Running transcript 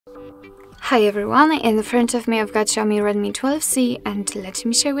Hi everyone, in front of me I've got Xiaomi Redmi 12C and let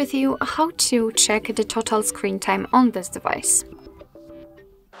me share with you how to check the total screen time on this device.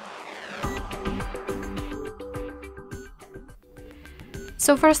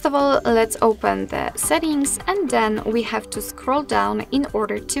 So first of all, let's open the settings and then we have to scroll down in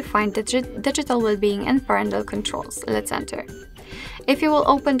order to find the Digital Wellbeing and parental controls. Let's enter. If you will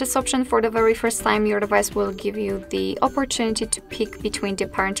open this option for the very first time, your device will give you the opportunity to pick between the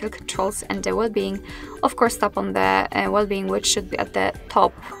parental controls and the well-being. Of course, tap on the well-being, which should be at the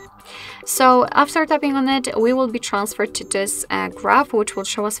top. So after tapping on it, we will be transferred to this graph, which will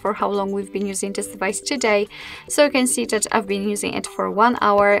show us for how long we've been using this device today. So you can see that I've been using it for 1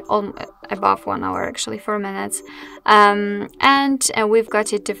 hour, above 1 hour actually, 4 minutes. And we've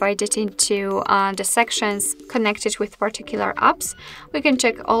got it divided into the sections connected with particular apps. We can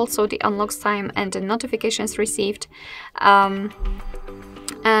check also the unlock time and the notifications received.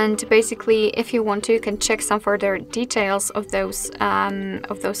 And basically, if you want to, you can check some further details of those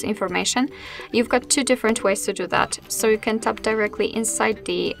information. You've got two different ways to do that. So you can tap directly inside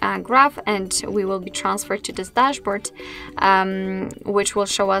the graph and we will be transferred to this dashboard, which will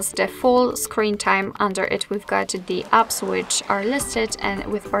show us the full screen time. Under it, we've got the apps which are listed and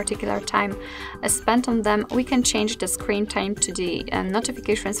with particular time spent on them. We can change the screen time to the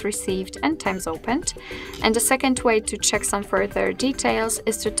notifications received and times opened. And the second way to check some further details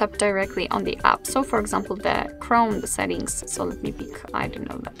is to tap directly on the app. So for example, the Chrome, the settings. So let me pick, I don't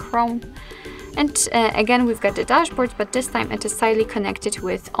know, the Chrome. And again, we've got the dashboard, but this time it is tightly connected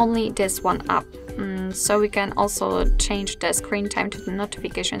with only this one app. So we can also change the screen time to the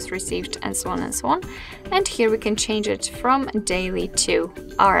notifications received and so on and so on. And here we can change it from daily to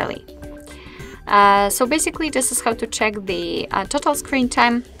hourly. So basically, this is how to check the total screen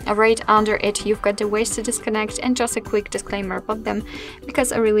time. Right under it, you've got the ways to disconnect and just a quick disclaimer about them,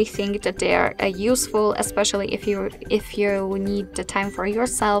 because I really think that they are useful, especially if you need the time for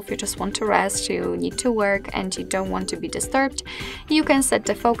yourself, you just want to rest, you need to work and you don't want to be disturbed. You can set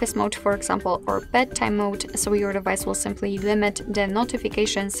the focus mode, for example, or bedtime mode, so your device will simply limit the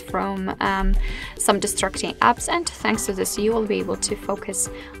notifications from some distracting apps, and thanks to this you will be able to focus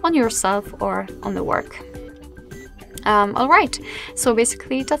on yourself or on the work. Alright, so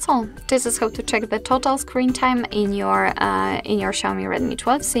basically that's all. This is how to check the total screen time in your Xiaomi Redmi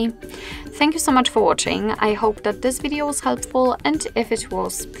 12C. Thank you so much for watching. I hope that this video was helpful, and if it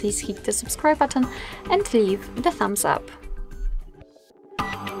was, please hit the subscribe button and leave the thumbs up.